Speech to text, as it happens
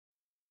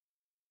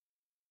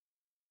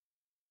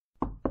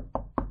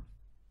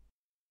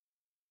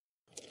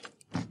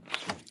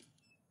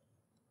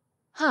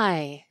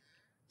Hi.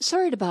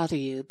 Sorry to bother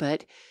you,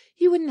 but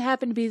you wouldn't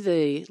happen to be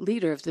the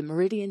leader of the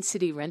Meridian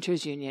City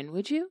Renters Union,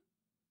 would you?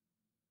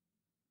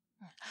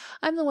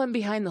 I'm the one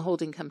behind the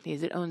holding company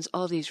that owns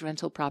all these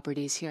rental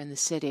properties here in the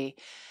city,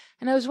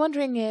 and I was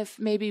wondering if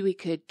maybe we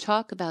could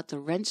talk about the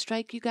rent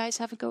strike you guys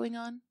have going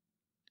on.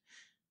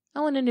 I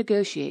want to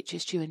negotiate,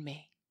 just you and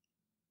me.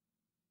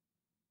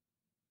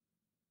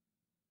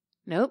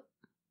 Nope,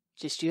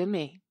 just you and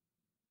me.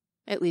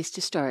 At least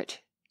to start.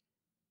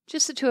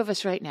 Just the two of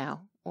us right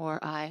now,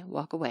 or I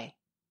walk away.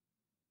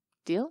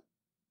 Deal?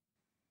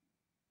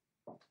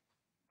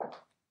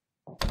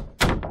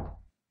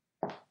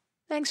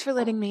 Thanks for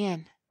letting me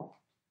in.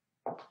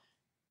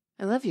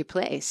 I love your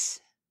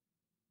place.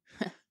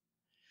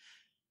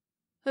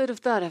 Who'd have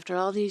thought after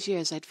all these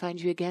years I'd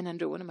find you again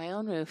under one of my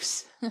own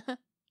roofs?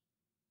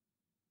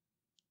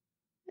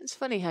 It's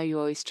funny how you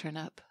always turn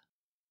up.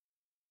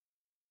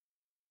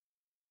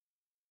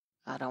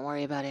 Oh, don't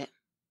worry about it.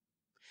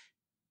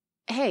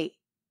 Hey,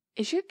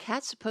 is your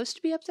cat supposed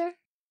to be up there?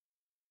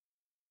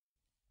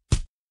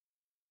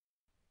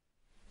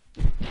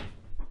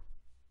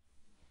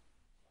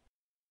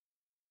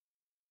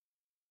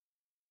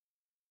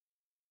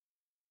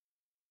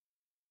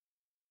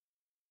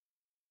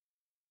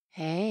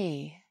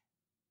 Hey,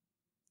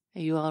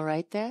 are you all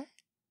right there?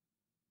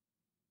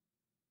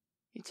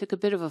 You took a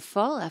bit of a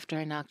fall after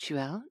I knocked you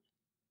out.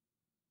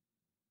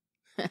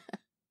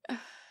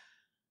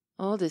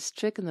 Oldest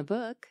trick in the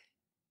book.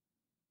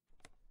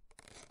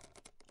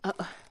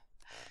 Oh,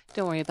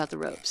 don't worry about the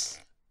ropes.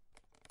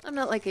 I'm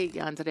not like a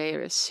yandere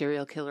or a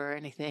serial killer or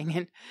anything,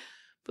 and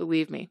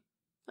believe me,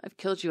 I've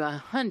killed you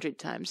 100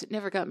 times. It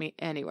never got me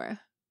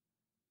anywhere.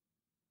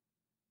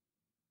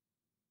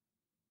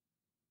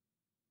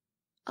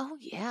 Oh,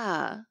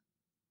 yeah.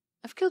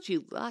 I've killed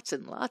you lots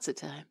and lots of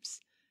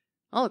times.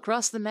 All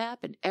across the map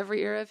and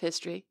every era of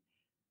history.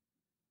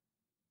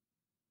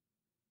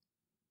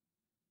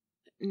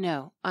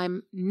 No,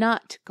 I'm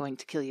not going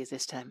to kill you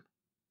this time.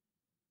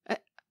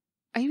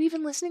 Are you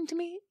even listening to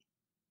me?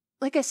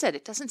 Like I said,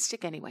 it doesn't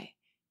stick anyway.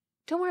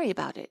 Don't worry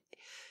about it.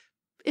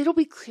 It'll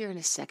be clear in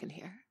a second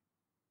here.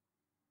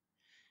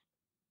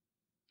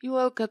 You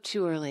woke up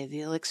too early. The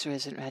elixir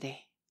isn't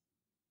ready.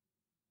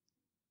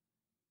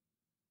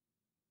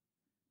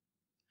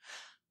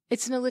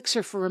 It's an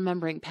elixir for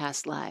remembering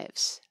past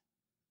lives.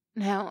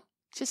 Now,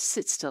 just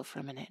sit still for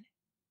a minute.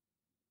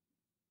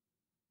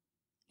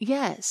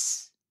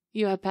 Yes,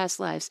 you have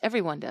past lives.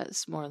 Everyone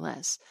does, more or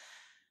less.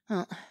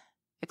 Well,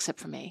 except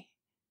for me.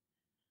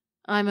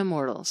 I'm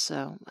immortal,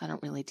 so I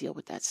don't really deal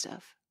with that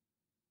stuff.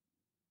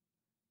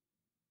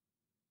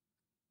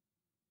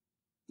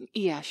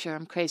 Yeah, sure,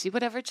 I'm crazy.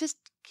 Whatever, just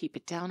keep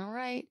it down, all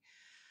right?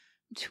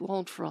 I'm too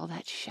old for all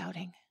that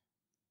shouting.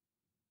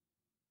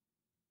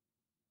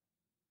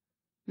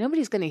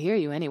 Nobody's going to hear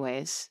you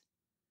anyways.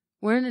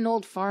 We're in an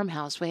old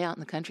farmhouse way out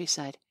in the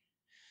countryside.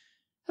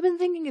 I've been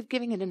thinking of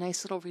giving it a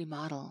nice little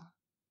remodel.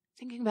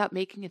 Thinking about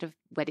making it a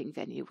wedding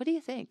venue. What do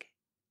you think?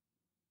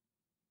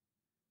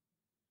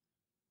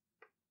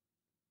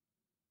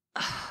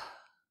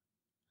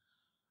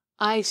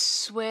 I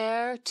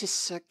swear to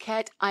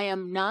Cirquette, I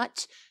am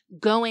not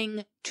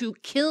going to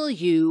kill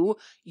you,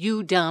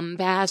 you dumb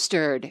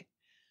bastard.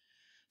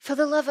 For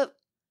the love of...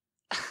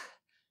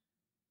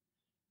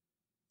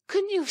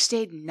 Couldn't you have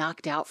stayed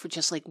knocked out for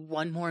just like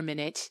one more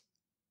minute?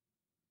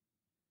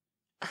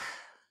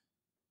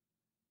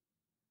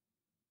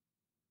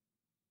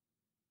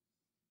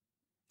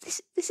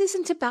 This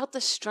isn't about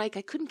the strike.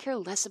 I couldn't care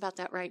less about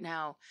that right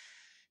now.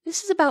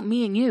 This is about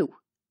me and you.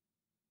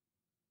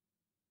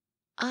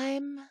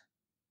 I'm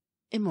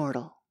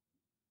immortal.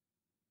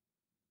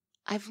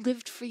 I've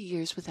lived for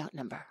years without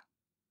number.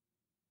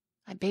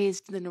 I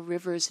bathed in the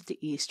rivers of the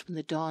east when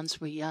the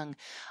dawns were young.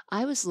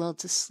 I was lulled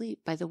to sleep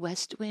by the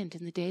west wind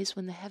in the days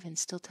when the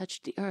heavens still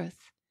touched the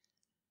earth.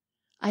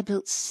 I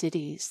built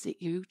cities that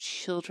you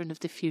children of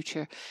the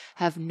future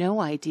have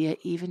no idea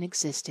even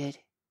existed.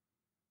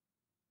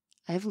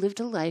 I have lived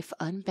a life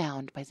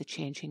unbound by the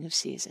changing of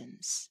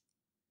seasons.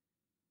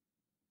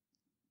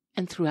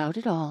 And throughout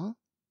it all,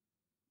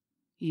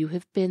 you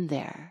have been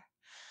there,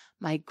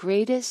 my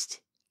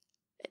greatest,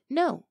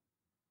 no,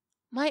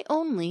 my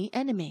only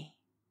enemy.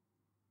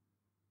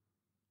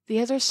 The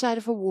other side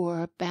of a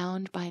war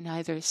bound by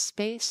neither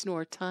space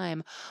nor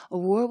time, a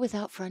war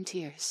without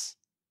frontiers.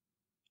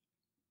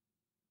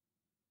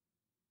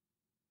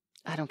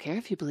 I don't care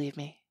if you believe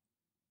me.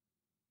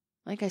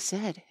 Like I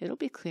said, it'll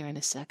be clear in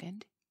a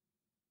second.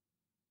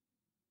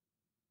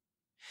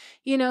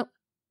 You know,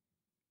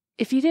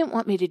 if you didn't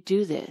want me to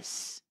do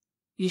this,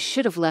 you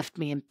should have left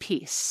me in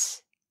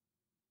peace.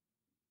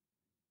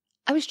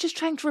 I was just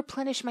trying to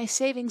replenish my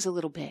savings a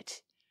little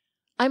bit.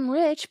 I'm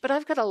rich, but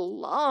I've got a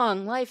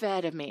long life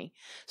ahead of me,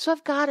 so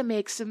I've got to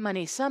make some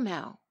money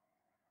somehow.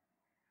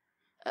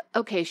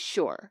 Okay,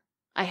 sure,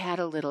 I had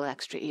a little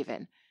extra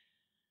even.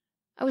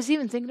 I was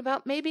even thinking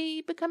about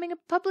maybe becoming a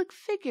public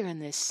figure in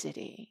this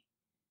city.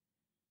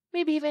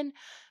 Maybe even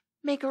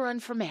make a run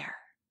for mayor.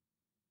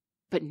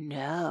 But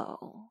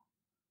no,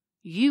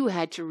 You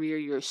had to rear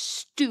your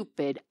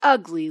stupid,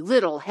 ugly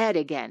little head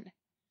again.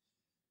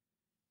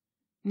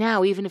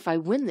 Now, even if I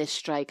win this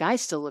strike, I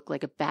still look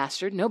like a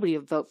bastard. Nobody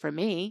would vote for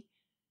me.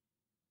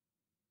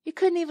 You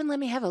couldn't even let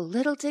me have a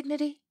little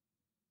dignity?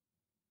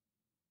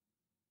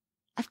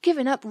 I've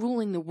given up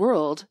ruling the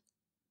world.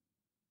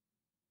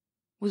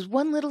 Was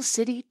one little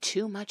city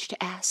too much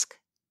to ask?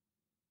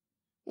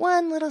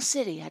 One little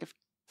city out of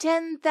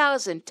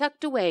 10,000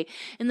 tucked away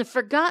in the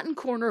forgotten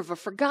corner of a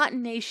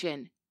forgotten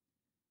nation.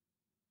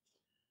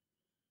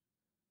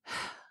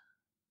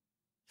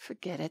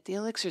 Forget it. The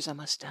elixir's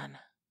almost done.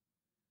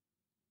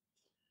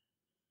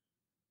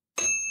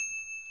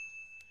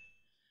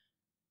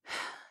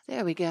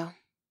 There we go.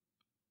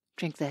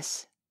 Drink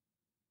this.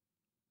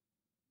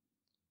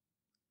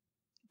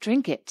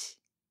 Drink it,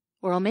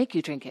 or I'll make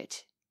you drink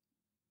it.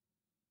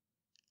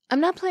 I'm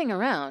not playing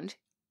around.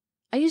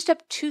 I used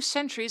up 2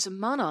 centuries of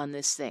mana on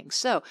this thing,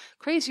 so,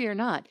 crazy or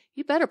not,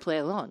 you better play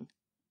along.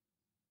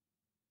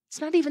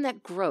 It's not even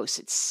that gross.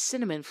 It's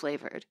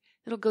cinnamon-flavored.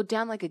 It'll go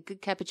down like a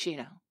good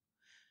cappuccino.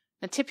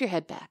 Now tip your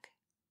head back.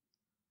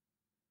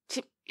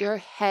 Tip your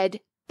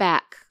head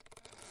back.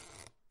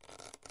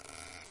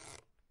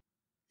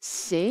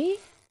 See?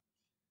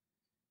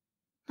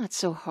 Not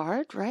so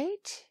hard,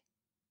 right?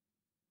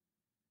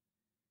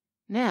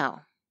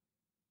 Now,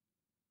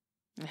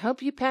 I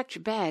hope you packed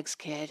your bags,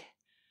 kid,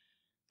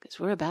 because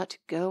we're about to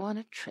go on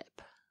a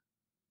trip.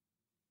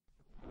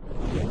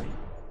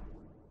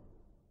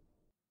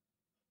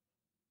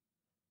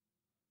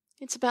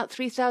 It's about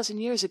 3,000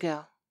 years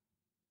ago.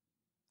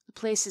 The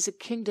place is a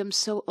kingdom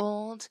so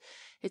old,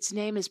 its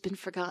name has been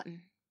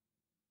forgotten.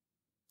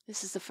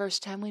 This is the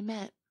first time we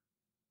met.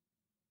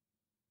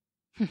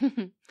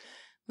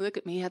 Look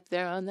at me up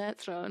there on that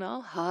throne,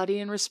 all haughty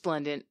and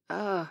resplendent.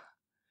 I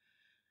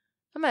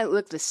might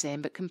look the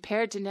same, but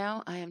compared to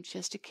now, I am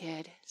just a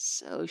kid,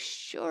 so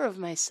sure of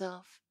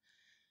myself.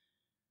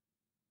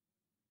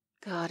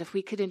 God, if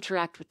we could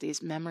interact with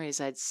these memories,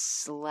 I'd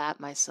slap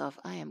myself.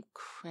 I am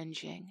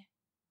cringing.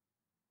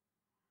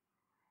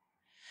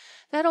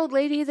 That old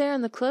lady there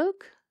in the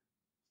cloak,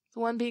 the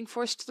one being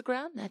forced to the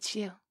ground, that's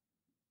you.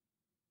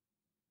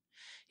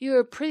 You are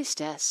a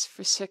priestess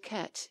for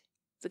Serket,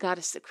 the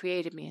goddess that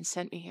created me and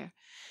sent me here.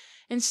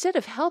 Instead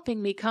of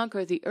helping me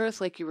conquer the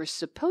earth like you were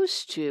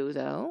supposed to,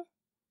 though,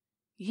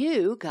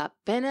 you got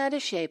bent out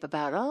of shape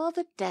about all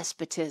the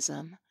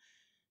despotism,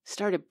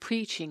 started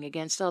preaching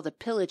against all the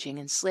pillaging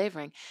and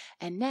slavering,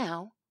 and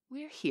now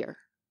we're here.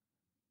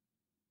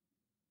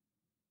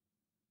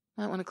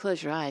 Might want to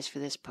close your eyes for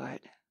this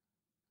part.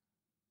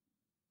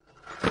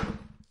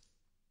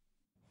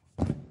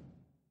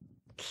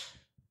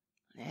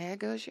 There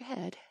goes your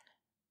head.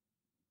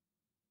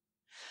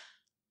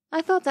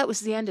 I thought that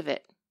was the end of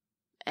it,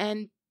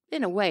 and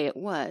in a way it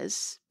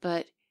was,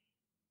 but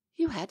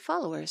you had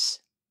followers.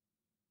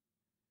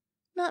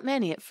 Not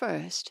many at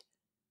first,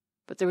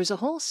 but there was a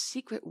whole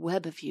secret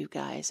web of you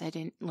guys I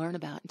didn't learn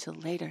about until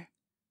later.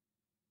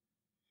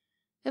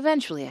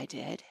 Eventually I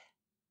did,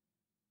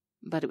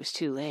 but it was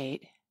too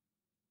late.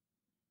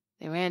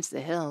 They ran to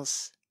the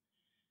hills.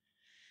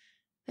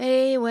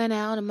 They went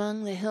out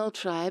among the hill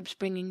tribes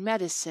bringing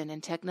medicine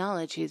and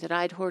technology that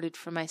I'd hoarded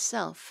for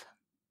myself.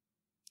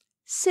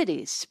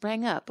 Cities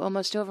sprang up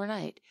almost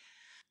overnight.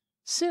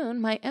 Soon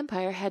my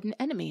empire had an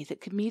enemy that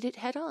could meet it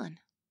head on.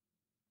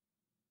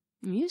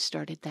 You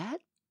started that.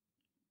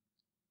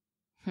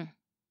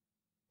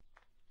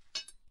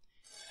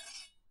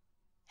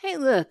 Hey,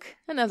 look,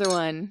 another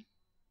one.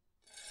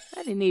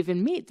 I didn't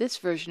even meet this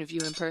version of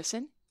you in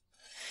person.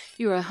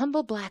 You were a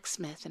humble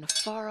blacksmith in a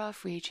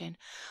far-off region.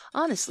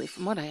 Honestly,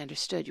 from what I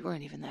understood, you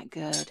weren't even that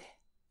good.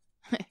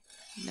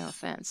 No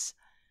offense.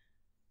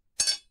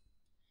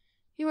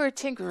 You were a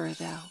tinkerer,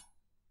 though.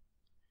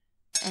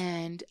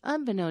 And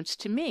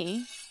unbeknownst to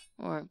me,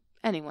 or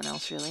anyone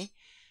else really,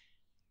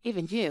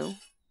 even you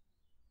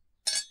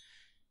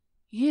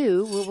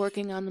were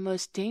working on the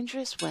most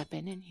dangerous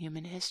weapon in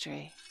human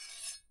history.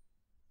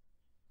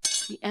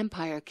 The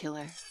Empire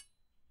Killer.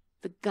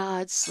 The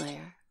God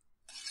Slayer.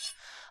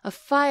 A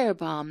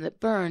firebomb that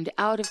burned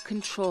out of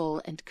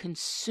control and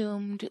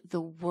consumed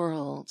the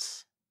world.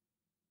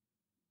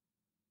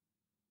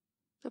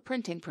 The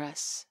printing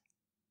press.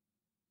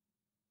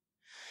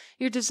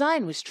 Your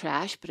design was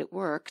trash, but it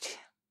worked.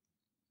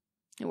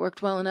 It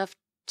worked well enough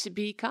to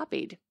be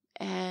copied,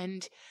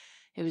 and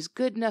it was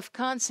good enough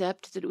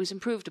concept that it was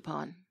improved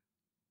upon.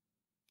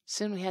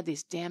 Soon we had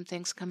these damn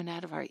things coming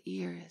out of our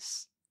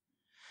ears.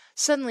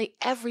 Suddenly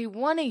every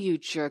one of you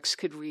jerks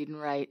could read and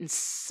write, and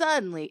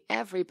suddenly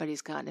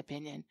everybody's got an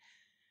opinion.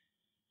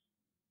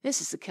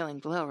 This is the killing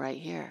blow right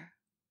here.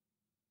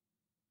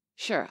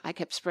 Sure, I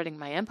kept spreading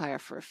my empire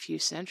for a few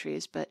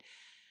centuries, but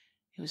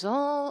it was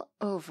all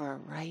over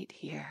right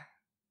here.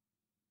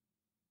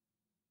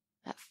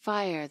 That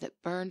fire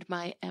that burned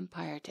my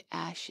empire to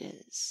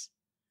ashes,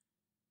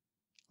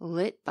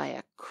 lit by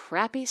a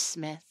crappy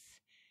smith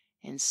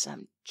in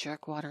some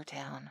jerkwater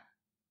town.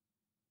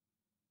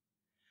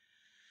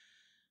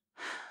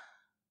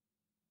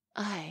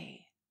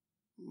 I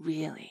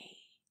really,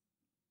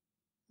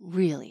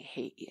 really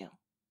hate you.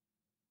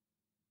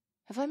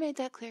 Have I made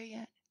that clear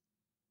yet?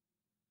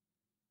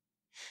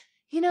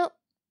 You know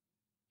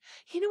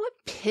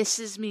what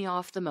pisses me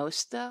off the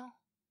most, though?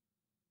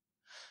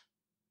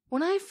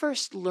 When I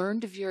first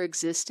learned of your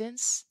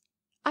existence,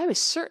 I was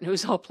certain it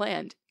was all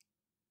planned.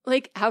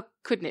 Like, how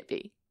couldn't it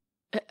be?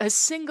 A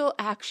single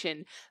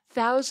action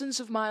thousands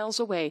of miles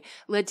away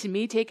led to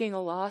me taking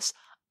a loss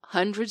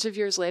hundreds of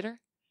years later.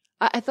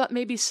 I thought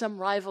maybe some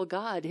rival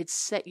god had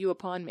set you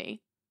upon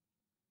me.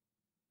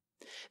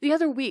 The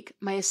other week,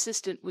 my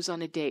assistant was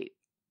on a date,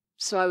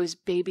 so I was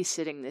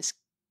babysitting this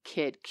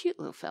kid, cute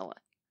little fella.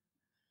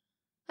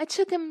 I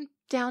took him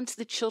down to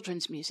the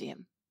Children's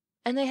Museum,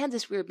 and they had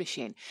this weird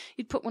machine.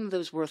 You'd put one of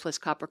those worthless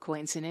copper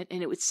coins in it,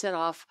 and it would set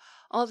off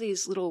all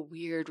these little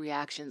weird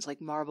reactions, like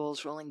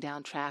marbles rolling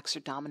down tracks or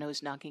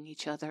dominoes knocking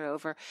each other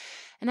over.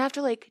 And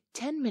after like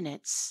 10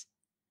 minutes,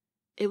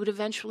 it would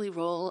eventually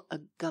roll a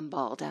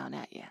gumball down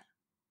at you.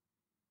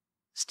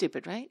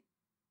 Stupid, right?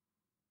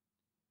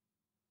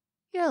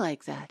 You're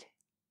like that.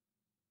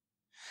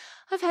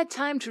 I've had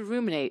time to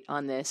ruminate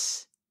on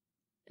this,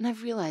 and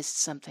I've realized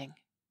something.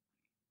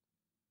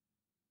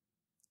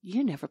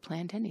 You never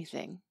planned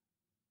anything.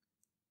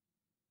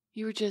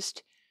 You were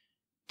just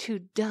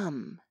too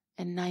dumb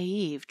and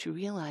naive to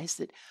realize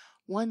that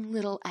one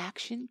little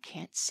action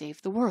can't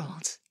save the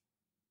world.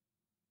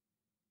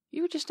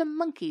 You were just a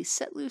monkey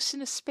set loose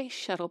in a space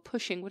shuttle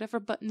pushing whatever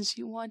buttons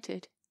you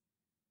wanted.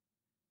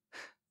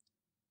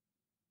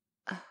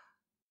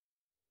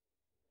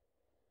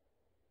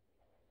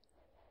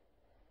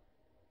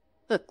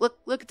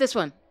 Look at this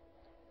one.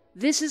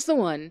 This is the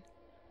one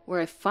where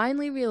I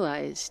finally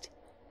realized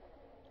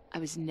I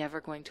was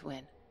never going to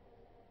win.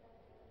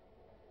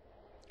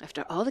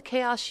 After all the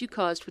chaos you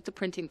caused with the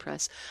printing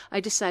press,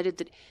 I decided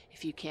that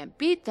if you can't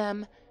beat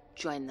them,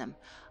 join them.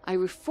 I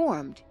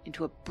reformed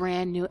into a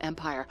brand new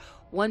empire,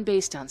 one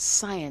based on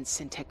science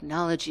and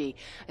technology,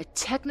 a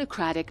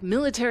technocratic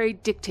military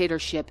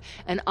dictatorship,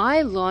 and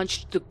I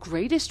launched the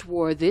greatest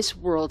war this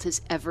world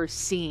has ever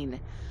seen.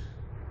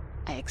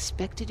 I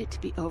expected it to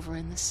be over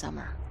in the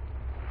summer.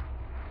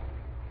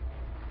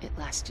 It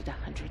lasted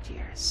 100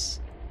 years.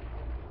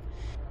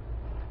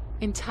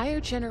 Entire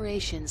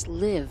generations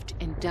lived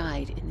and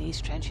died in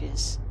these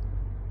trenches.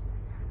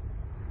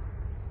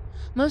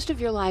 Most of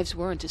your lives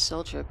weren't a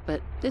soldier,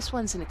 but this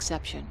one's an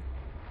exception.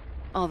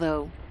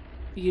 Although,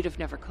 you'd have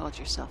never called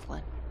yourself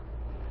one.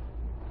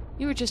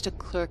 You were just a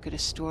clerk at a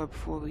store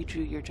before we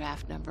drew your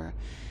draft number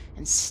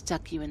and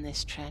stuck you in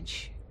this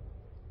trench.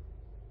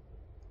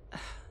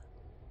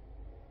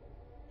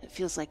 It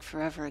feels like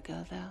forever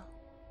ago, though.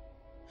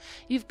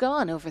 You've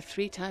gone over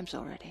 3 times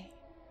already.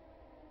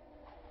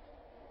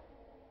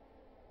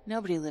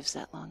 Nobody lives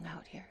that long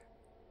out here.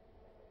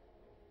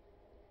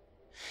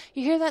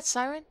 You hear that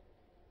siren?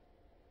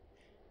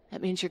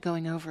 That means you're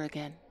going over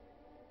again.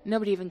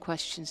 Nobody even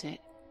questions it.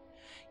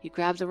 You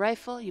grab the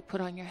rifle, you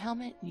put on your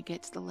helmet, and you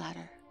get to the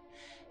ladder.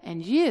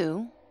 And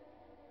you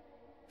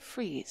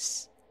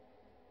freeze.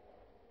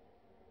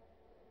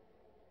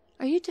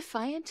 Are you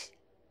defiant?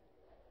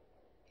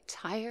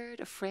 Tired,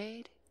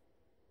 afraid?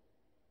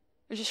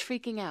 Or just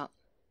freaking out?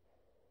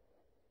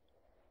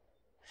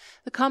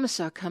 The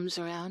commissar comes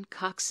around,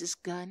 cocks his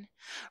gun.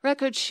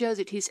 Records show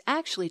that he's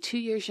actually 2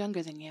 years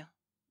younger than you.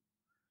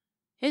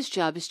 His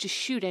job is to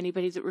shoot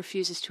anybody that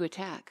refuses to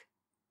attack.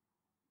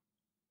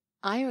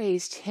 I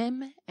raised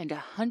him and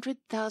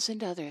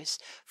 100,000 others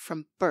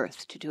from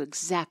birth to do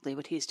exactly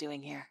what he's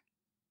doing here.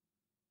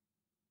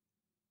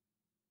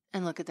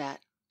 And look at that.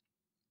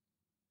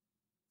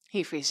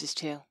 He freezes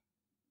too.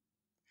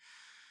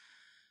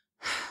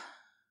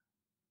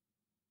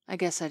 I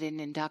guess I didn't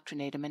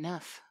indoctrinate him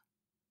enough.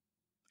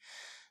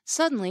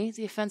 Suddenly,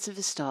 the offensive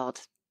is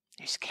stalled.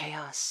 There's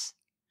chaos.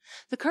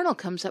 The colonel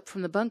comes up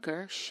from the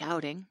bunker,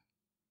 shouting.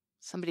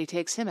 Somebody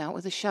takes him out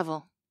with a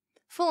shovel.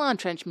 Full-on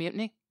trench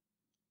mutiny.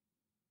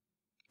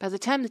 By the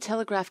time the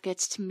telegraph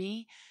gets to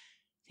me,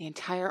 the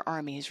entire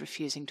army is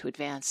refusing to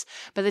advance.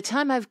 By the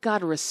time I've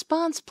got a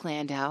response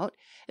planned out,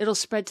 it'll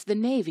spread to the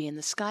Navy and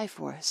the Sky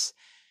Force.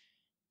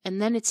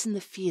 And then it's in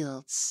the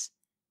fields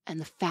and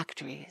the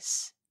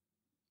factories.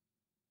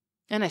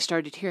 And I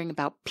started hearing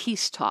about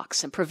peace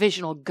talks and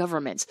provisional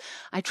governments.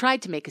 I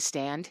tried to make a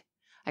stand.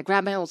 I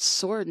grabbed my old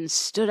sword and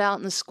stood out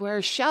in the square,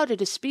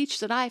 shouted a speech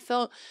that I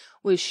felt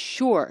was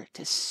sure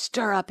to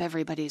stir up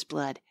everybody's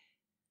blood.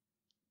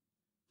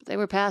 But they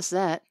were past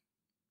that.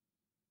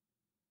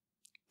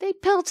 They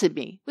pelted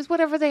me with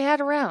whatever they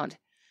had around.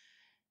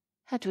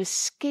 Had to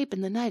escape in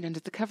the night under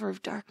the cover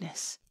of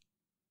darkness.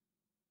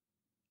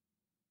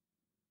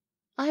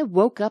 I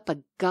woke up a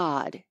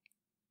god,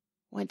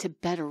 went to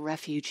bed a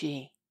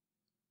refugee.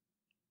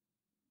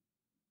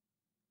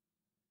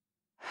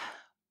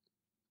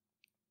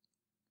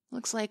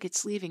 Looks like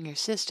it's leaving your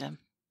system.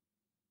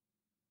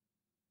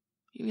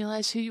 You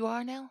realize who you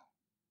are now?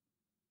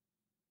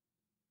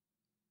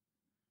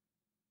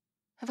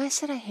 Have I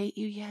said I hate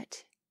you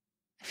yet?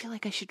 I feel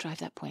like I should drive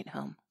that point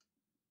home.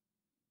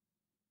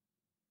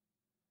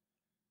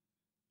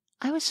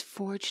 I was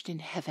forged in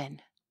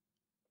heaven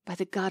by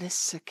the goddess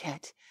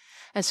Serket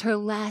as her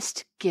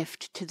last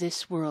gift to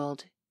this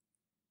world.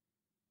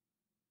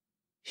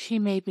 She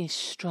made me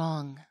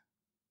strong,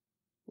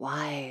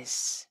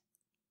 wise,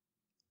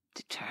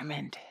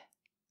 determined.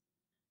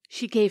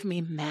 She gave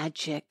me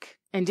magic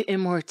and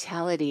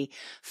immortality,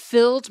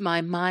 filled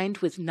my mind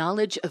with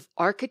knowledge of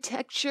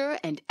architecture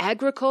and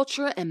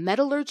agriculture and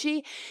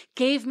metallurgy,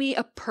 gave me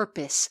a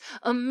purpose,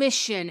 a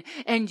mission,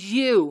 and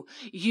you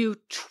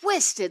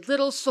twisted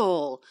little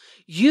soul,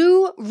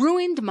 you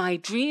ruined my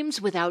dreams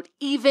without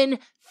even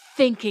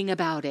thinking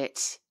about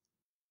it.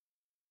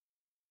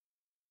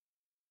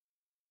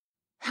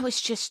 That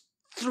was just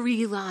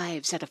 3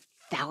 lives out of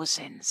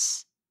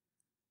thousands.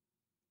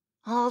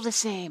 All the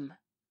same.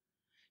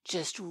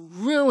 Just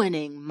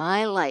ruining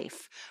my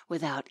life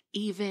without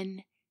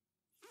even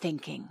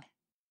thinking.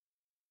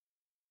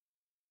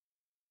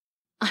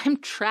 I'm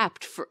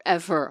trapped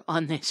forever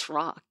on this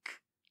rock,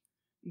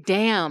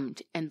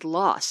 damned and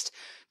lost,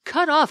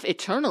 cut off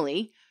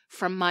eternally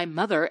from my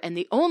mother, and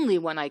the only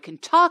one I can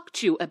talk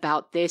to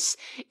about this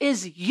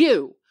is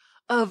you,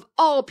 of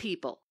all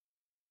people.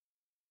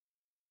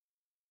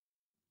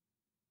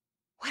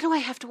 Why do I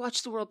have to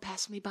watch the world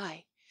pass me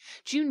by?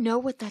 Do you know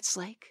what that's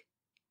like?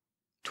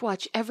 To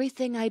watch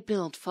everything I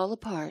build fall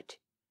apart,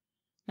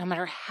 no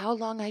matter how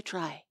long I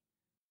try.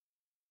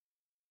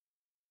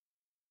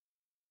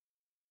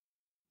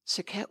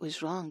 Serket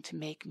was wrong to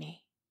make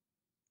me.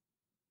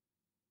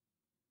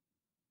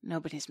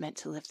 Nobody's meant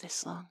to live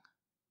this long.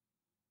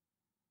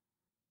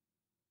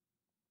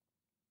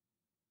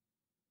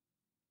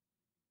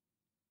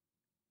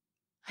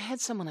 I had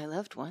someone I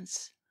loved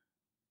once.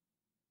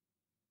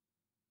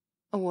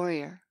 A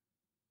warrior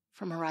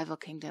from a rival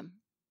kingdom.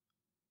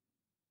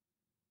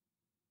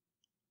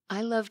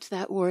 I loved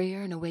that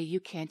warrior in a way you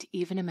can't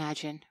even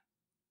imagine.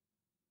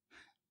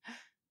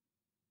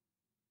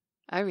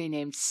 I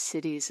renamed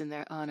cities in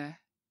their honor.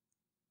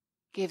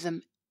 Gave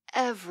them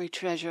every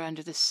treasure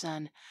under the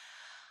sun.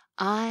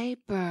 I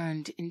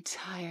burned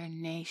entire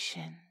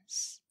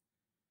nations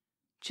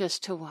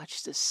just to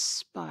watch the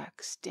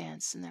sparks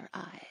dance in their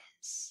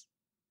eyes.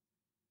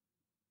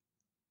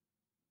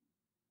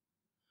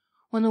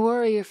 When the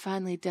warrior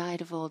finally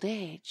died of old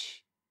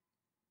age,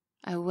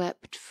 I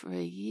wept for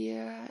a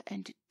year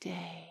and a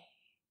day.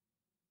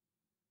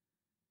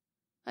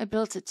 I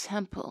built a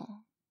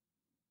temple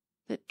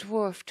that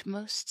dwarfed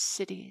most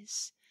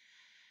cities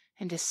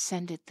and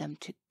ascended them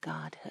to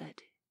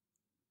godhood.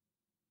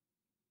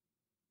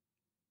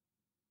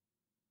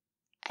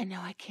 And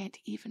now I can't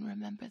even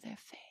remember their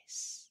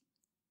face.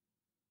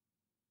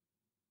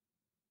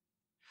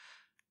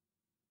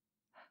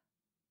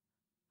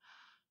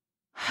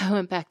 I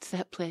went back to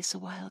that place a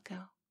while ago.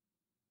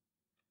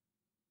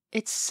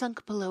 It's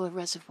sunk below a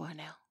reservoir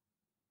now.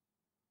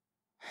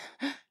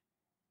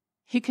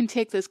 You can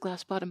take those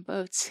glass-bottom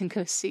boats and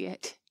go see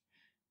it.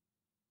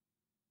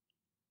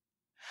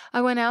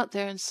 I went out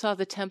there and saw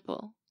the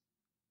temple,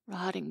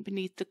 rotting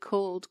beneath the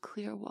cold,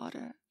 clear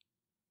water.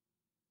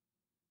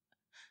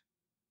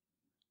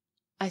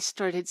 I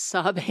started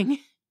sobbing.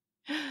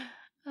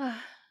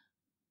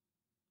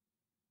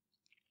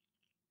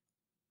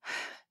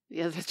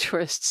 The other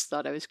tourists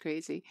thought I was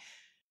crazy.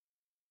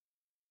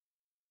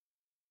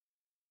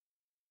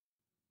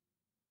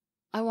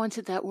 I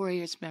wanted that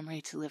warrior's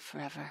memory to live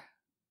forever.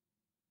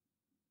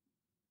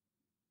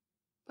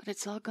 But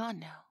it's all gone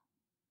now.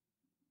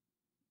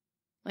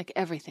 Like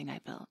everything I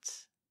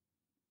built.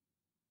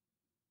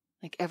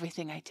 Like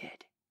everything I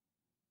did.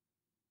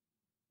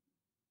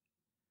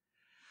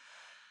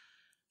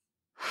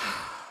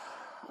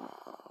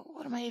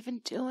 What am I even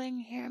doing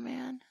here,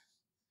 man?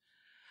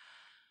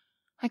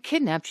 I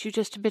kidnapped you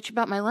just to bitch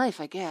about my life,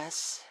 I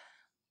guess.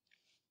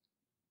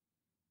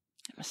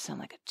 I must sound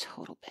like a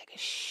total bag of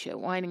shit,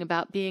 whining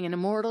about being an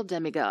immortal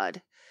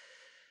demigod.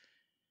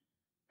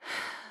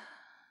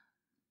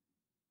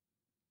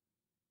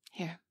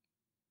 Here,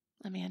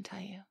 let me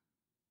untie you.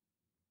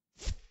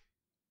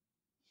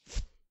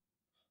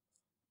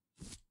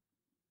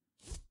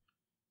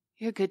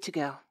 You're good to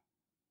go.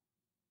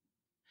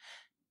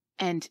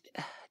 And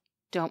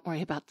don't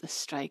worry about the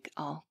strike.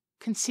 I'll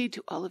concede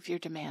to all of your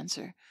demands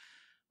or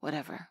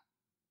whatever.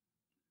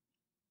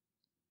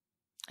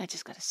 I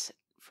just gotta sit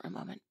for a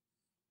moment.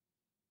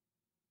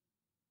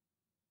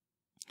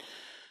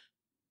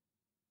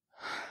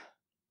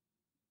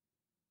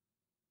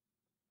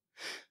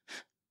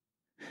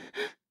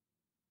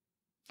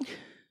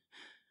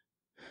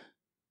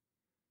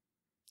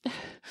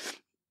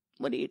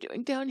 What are you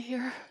doing down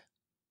here?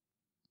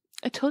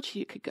 I told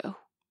you could go.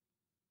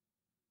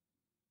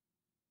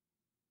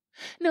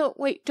 No,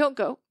 wait, don't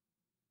go.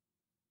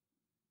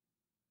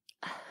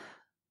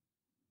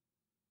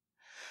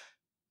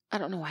 I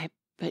don't know why,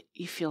 but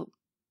you feel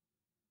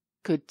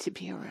good to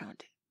be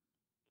around.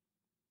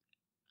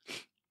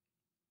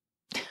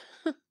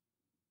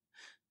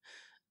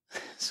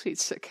 Sweet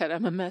Serket,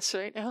 I'm a mess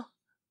right now.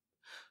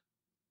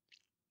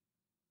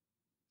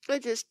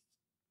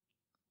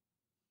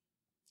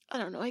 I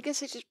don't know, I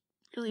guess I just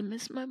really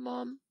miss my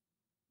mom.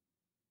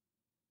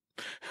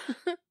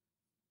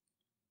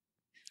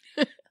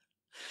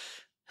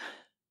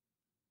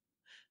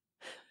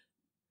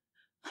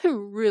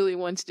 really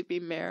wants to be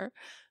mayor.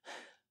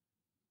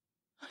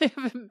 I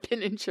haven't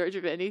been in charge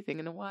of anything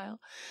in a while.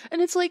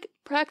 And it's like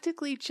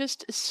practically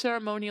just a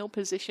ceremonial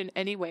position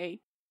anyway.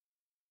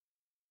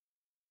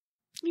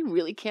 You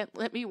really can't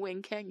let me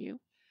win, can you?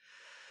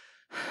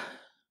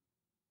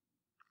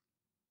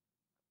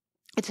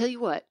 I tell you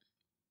what.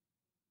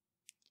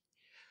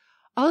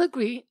 I'll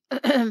agree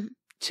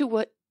to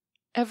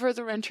whatever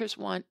the renters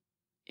want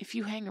if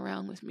you hang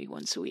around with me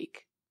once a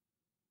week.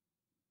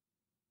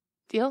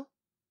 Deal?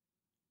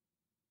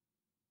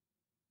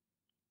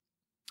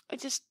 I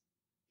just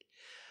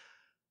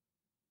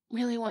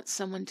really want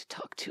someone to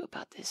talk to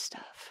about this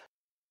stuff.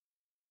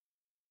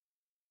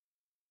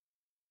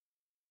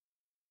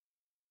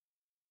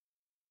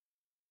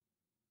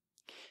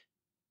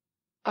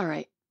 All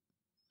right.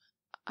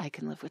 I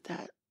can live with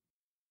that.